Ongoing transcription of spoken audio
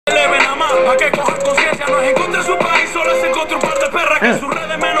A que cojan conciencia, no es en contra de su país, solo es en contra un par de perras que sus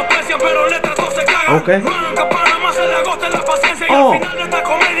redes menosprecian, pero letras todos se cagan. Okay. No hagan campana, más se le agote la paciencia y al final de esta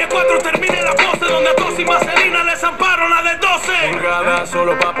comedia 4 termine la pose donde a Tos y Marcelina les amparon la de 12. Pulgada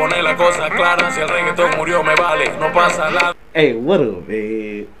solo pa' poner la cosa clara, si el reggaetón murió me vale, no pasa nada. Hey, what up,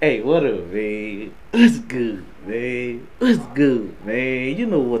 man? Hey, what up, man? What's good, man? What's good, man? You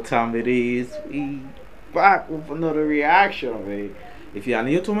know what time it is. We back with another reaction, man. If y'all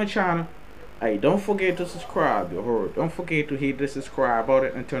new to my channel, hey, don't forget to subscribe, you heard? Don't forget to hit the subscribe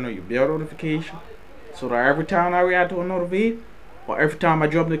button and turn on your bell notification so that every time I react to another video or every time I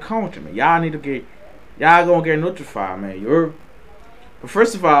drop the content, man, y'all gonna get notified, man. You heard? But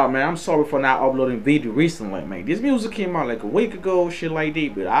first of all, man, I'm sorry for not uploading video recently, man. This music came out like a week ago, shit like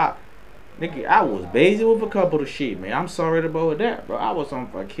that. But I was busy with a couple of shit, man. I'm sorry about that, bro. I was on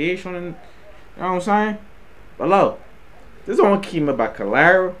vacation, and, you know what I'm saying? But look, this one came out by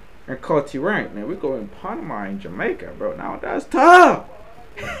CALERO and CUTTY, man. We go in Panama in Jamaica, bro. Now that's tough.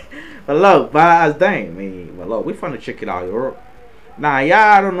 But look, by dang, man. But look, we finna check it out, Europe. Now,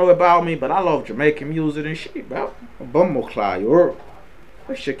 y'all don't know about me, but I love Jamaican music and shit, bro. Bumble Cloud, Europe.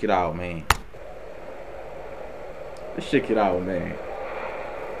 Let's check it out, man. Let's check it out, man.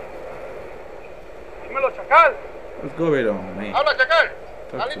 Dímelo, Chacal. Let's go right on, man. Habla, Chacal.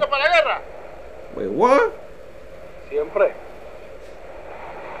 ¿Estás listo para la guerra? Wait, what? Siempre.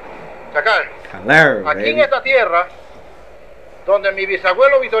 Chacal. CALERO, Aquí en baby. esta tierra, donde mi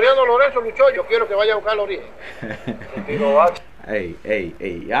bisabuelo Vitoriano Lorenzo luchó, yo quiero que vaya a buscar el origen.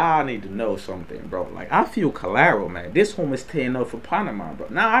 Hey, y'all need to know something, bro. Like, I feel CALERO, man. This home is staying up for Panama, bro.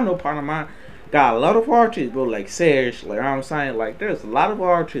 Now, I know Panama got a lot of artists, bro. Like, seriously, like, you know what I'm saying? Like, there's a lot of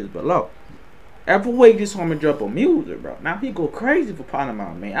artists, but look, every week this homie drop a music, bro. Now, he go crazy for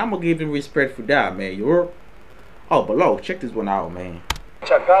Panama, man. I'm gonna give him respect for that, man. You heard? Oh, but look, check this one out, man.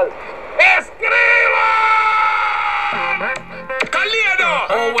 Chacal. ¡Escriba! Calero!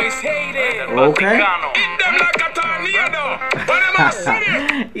 Always hated. Okay. Hit them like a tornado. Panama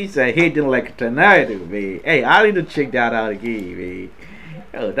City. He said hit them like a tornado, man. Hey, I need to check that out again, man.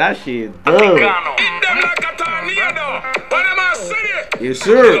 Oh, that shit is dope. Hit them like a tornado. Panama City. Yes,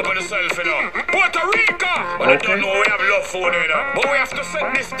 sir. Up on yourself, you know. Puerto Rico. But I don't know we have love for it, but we have to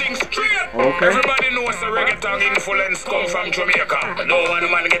set this thing straight. Okay. Everybody knows the reggaeton influence come from Jamaica. No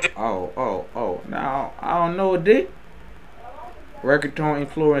one man get it. Oh. Now, I don't know what this reggaeton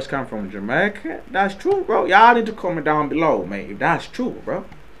influence come from Jamaica. That's true, bro. Y'all need to comment down below, man, if that's true, bro.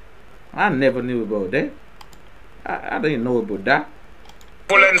 I never knew about that. I didn't know about that.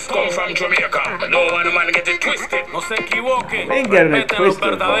 Influence come from Jamaica. No one man get it twisted. No se equivoquen. They ain't getting it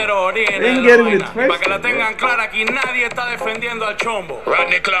twisted, bro. They ain't getting it twisted. Para que la tengan clara, aquí nadie está defendiendo al chombo.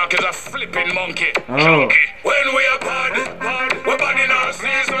 Rodney Clark is a flipping monkey. Oh. When we are party, we're body now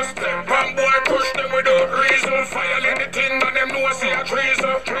season. Step and boy push them without reason. Violate the thing and them know I see a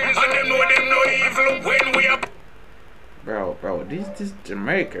treason. And them know them no evil. When we are Bro, this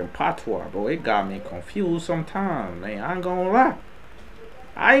Jamaican patois, bro, it got me confused sometimes, man. I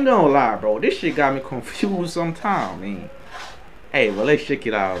ain't gonna lie, bro. This shit got me confused sometimes, man. Hey, well, let's check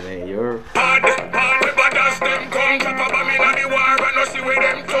it out, man. You're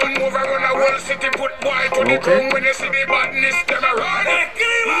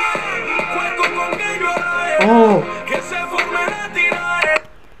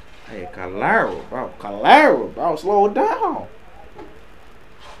Hey, CALERO, bro, slow down.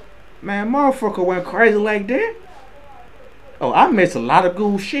 Man, motherfucker went crazy like that. Oh, I missed a lot of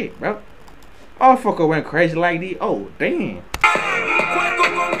good shit, bro. Motherfucker went crazy like that. Oh, damn.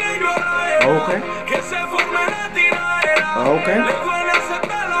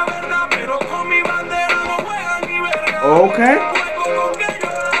 Okay.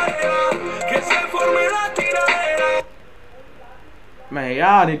 Man,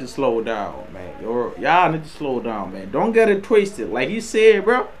 y'all need to slow down, man. Y'all need to slow down, man. Don't get it twisted. Like you said,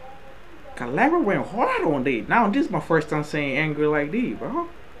 bro, CALERO went hard on that. Now, this is my first time saying angry like this, bro.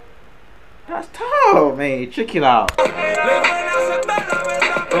 That's tough, man. Check it out.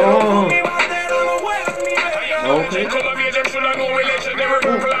 Oh. Okay.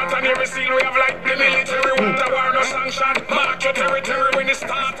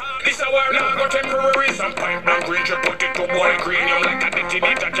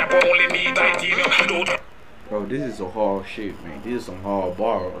 Bro, this is some hard shit, man. This is some hard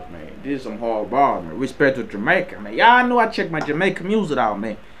bars, man. This is some hard bars, man. Respect to Jamaica, man. Y'all know I check my Jamaican music out,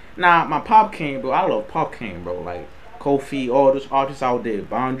 man. Nah, my Pop King, bro. I love Pop King, bro. Like Kofi, all those artists out there,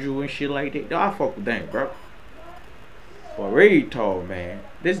 Bonju and shit like that. Yo, I fuck with them, bro. But real talk, man.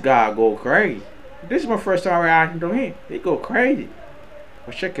 This guy go crazy. This is my first time reacting to him. He go crazy.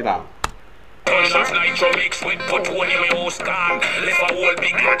 But check it out. Bunch of nitro mix with plutonium in host can. Left a whole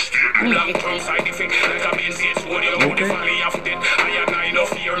big long-term side effect. Like a main stage audio. The valley of death. I and I no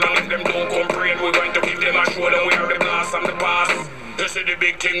fear. None of them don't complain. We're going to give them a show that we are the blast from the past. This is the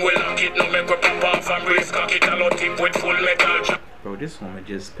big thing. We lock it. No make we pop off and brace cock it. A lot tip with full metal. Bro, this woman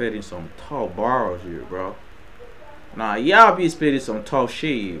just spitting some tough bars here, bro. Nah, y'all be spitting some tough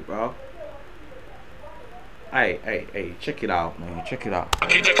shit, bro. Hey, check it out, man. Check it out.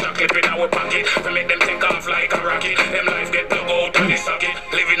 Clip in our pocket, we make them take off like a rocket. Them life get dug out of the socket.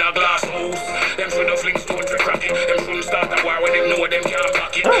 Live in a glass house. Them should have fling stones for crack it. Them shouldn't start a war when them know them can't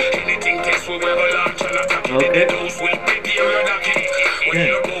back it. Anything test we will launch and attack it. Okay. The house will beg the area knock it. When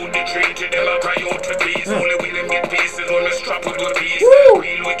you about the treaty, them a cry out for peace. Only will them get pieces when we strap with one piece.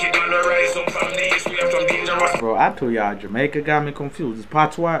 Real wicked man will rise up from these. We have some dangerous. Bro, I told y'all Jamaica got me confused. This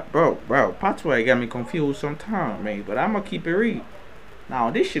patois, bro, patois got me confused sometimes, man. But I'ma keep it real. Now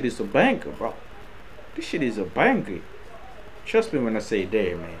this shit is a banker, bro. This shit is a banker. Trust me when I say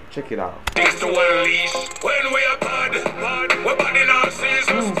that, man. Check it out. Things to unleash when we are bad. We're bad in our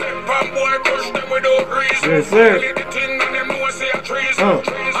season. Step from boy, crush them without reason. Yes, sir. The thing and them know say a treason.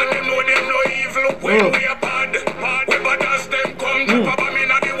 And them know evil when we are bad. We bad as them come. Drop a bomb in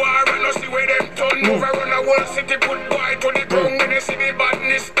the war and no see where them turn. Move around the whole city, put boy to the tongue. When you see the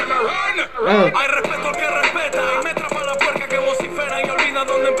badness, them a run. Hay respeto al que respeta. Y me trapa la puerca que vocifera. Y olvida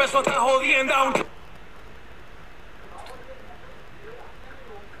donde empezó esta jodienda.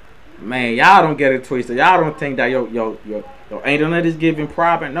 Man, y'all don't get it twisted. Y'all don't think that yo ain't none of this giving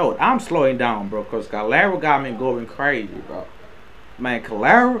private. No, I'm slowing down, bro, because CALERO got me going crazy, bro. Man,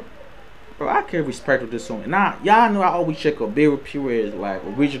 CALERO, bro, I can't respect this song. Nah, y'all know I always check a big pure as like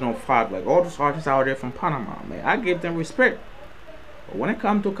original five, like all those artists out there from Panama, man. I give them respect. But when it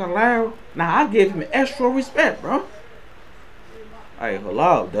comes to CALERO, nah, I give him extra respect, bro. Hey,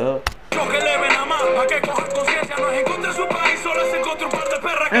 hello, dog.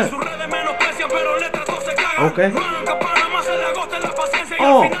 Okay.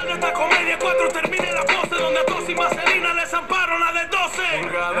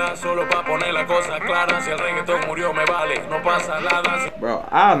 Bro,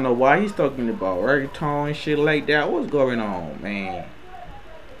 I don't know why he's talking about reggaeton and shit like that. What's going on, man?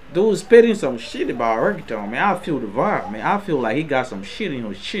 Dude spitting some shit about reggaeton, man. I feel the vibe, man. I feel like he got some shit in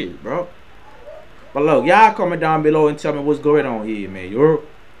his shit, bro. But look, y'all comment down below and tell me what's going on here, man. You're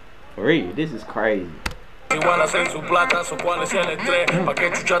for real, this is crazy. Igualas en su plata, su cual es el estrés. Pa' que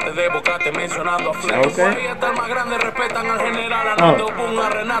chucha te de bocate mencionando a Flex. Ahí está el más grande, respetan al general, a Nando Boom, a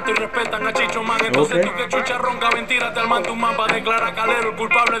Renato y respetan a Chicho Man. Entonces tú que chucha ronca, mentira, te arman tu man pa' declarar CALERO el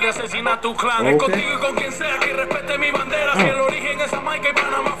culpable de asesinar tu clan. Es contigo y con quien sea que respete mi bandera. Si el origen es Jamaica y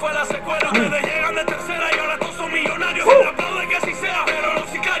Panamá fue la secuela. Ustedes llegan de tercera y ahora todos son millonarios. Se le aplaude que así sea, pero los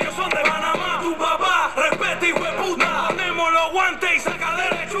sicarios son de Panamá. Tu papá, respeta hijo de puta. Ponemos los guantes y saca de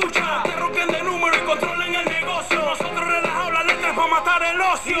la chucha. Te roquen de número y controlen el negocio. Nosotros relajamos las letras para matar el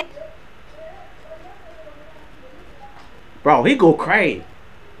ocio. Bro, he go crazy.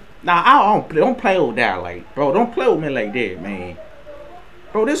 Nah, I don't play with that, like, bro. Don't play with me like that, man.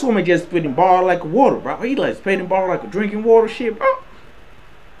 Bro, this woman just spitting ball like water, bro. He like spitting ball like a drinking water shit, bro.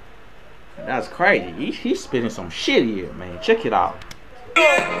 That's crazy. He's spitting some shit here, man. Check it out.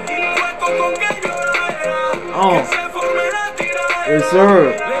 Yes,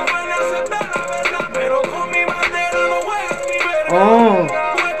 sir.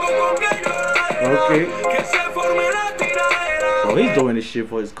 Okay. So he's doing this shit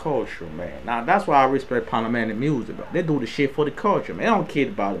for his culture, man. Now that's why I respect Panamanian music, bro. They do the shit for the culture, man. They don't care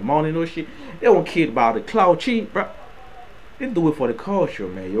about the money no shit. They don't care about the clout cheap, bro. They do it for the culture,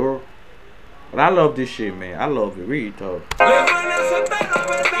 man, yo. But I love this shit, man. I love it, really tough.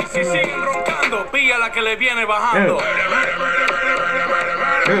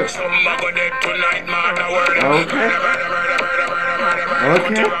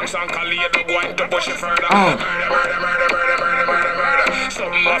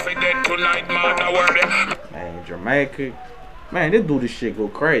 Man, Jamaica. Man, they do this shit go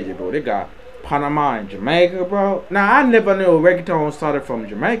crazy, bro. They got Panama and Jamaica, bro. Now, I never knew reggaeton started from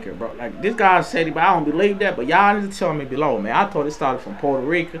Jamaica, bro. Like, this guy said it, but I don't believe that. But y'all need to tell me below, man. I thought it started from Puerto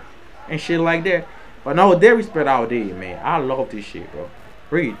Rico and shit like that. But no, they respect out there, man. I love this shit, bro.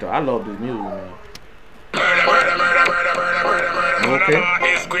 Read, though. I love this music, man. Okay.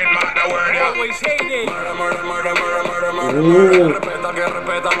 Ooh.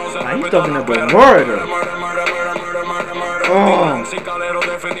 Now, he's talking about murder.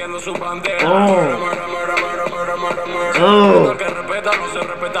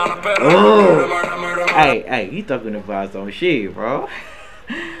 Hey, he talking about some shit, bro.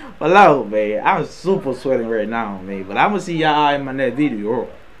 Hello, man. I'm super sweating right now, man. But I'm gonna see y'all in my next video.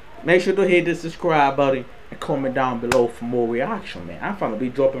 Make sure to hit the subscribe button and comment down below for more reaction, man. I'm finna be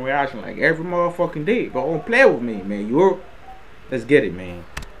dropping reaction like every motherfucking day. But don't play with me, man. Let's get it, man.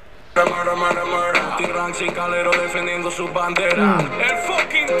 CALERO defendiendo su bandera. El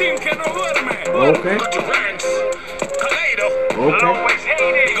fucking team que no duerme. Okay.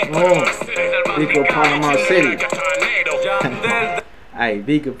 Big up Panama City. Hey,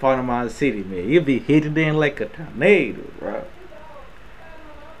 big up Panama City, man. You'll be hitting in like a tornado, bro.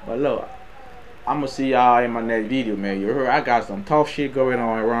 But look, I'm gonna see y'all in my next video, man. You heard I got some tough shit going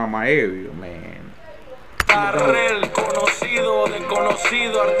on around my area, man. Conocido,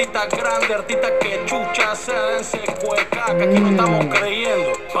 desconocido, artista grande, artista que chucha, se dense cueca, que aquí no estamos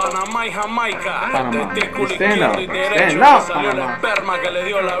creyendo. Panamá y Jamaica, testículo izquierdo y derecho, que salió el esperma que le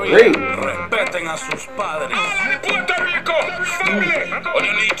dio la vida. Respeten a sus padres. Puerto Rico, family. All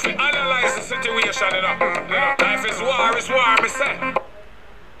you need to analyze the situation, life is war, me say.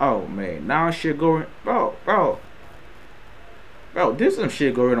 Oh man, now shit going, bro, this some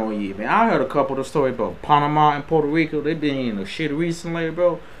shit going on here, man. I heard a couple of the stories about Panama and Puerto Rico. They been in the shit recently,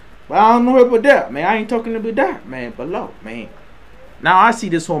 bro. But I don't know about that, man. I ain't talking about that, man. But look, man. Now I see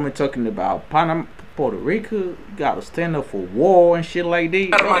this woman talking about Panama, Puerto Rico. Gotta stand up for war and shit like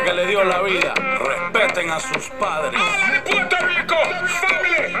that. Que le dio la vida. Respeten a sus padres. Puerto Rico,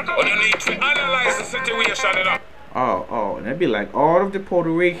 family. All you need to analyze the situation. Oh, and they be like, all of the Puerto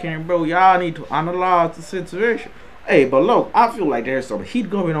Rican, bro, y'all need to analyze the situation. Hey, but look, I feel like there's some heat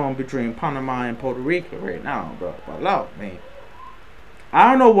going on between Panama and Puerto Rico right now, bro. But look, man, I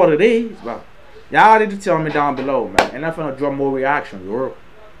don't know what it is, but y'all need to tell me down below, man. And I'm gonna draw more reaction, bro.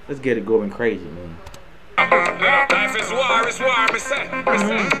 Let's get it going crazy, man. Life is war, me say.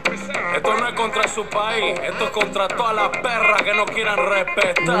 Esto no es contra su país, esto es contra todas las perras que no quieran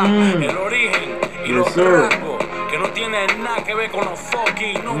respetar el origen y los rangos, que no tienen nada que ver con los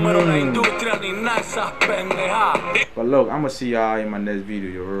fucking números, la industria ni nada esas pendejadas. But look, I'm gonna see y'all in my next video,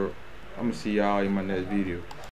 you heard? I'm gonna see y'all in my next video.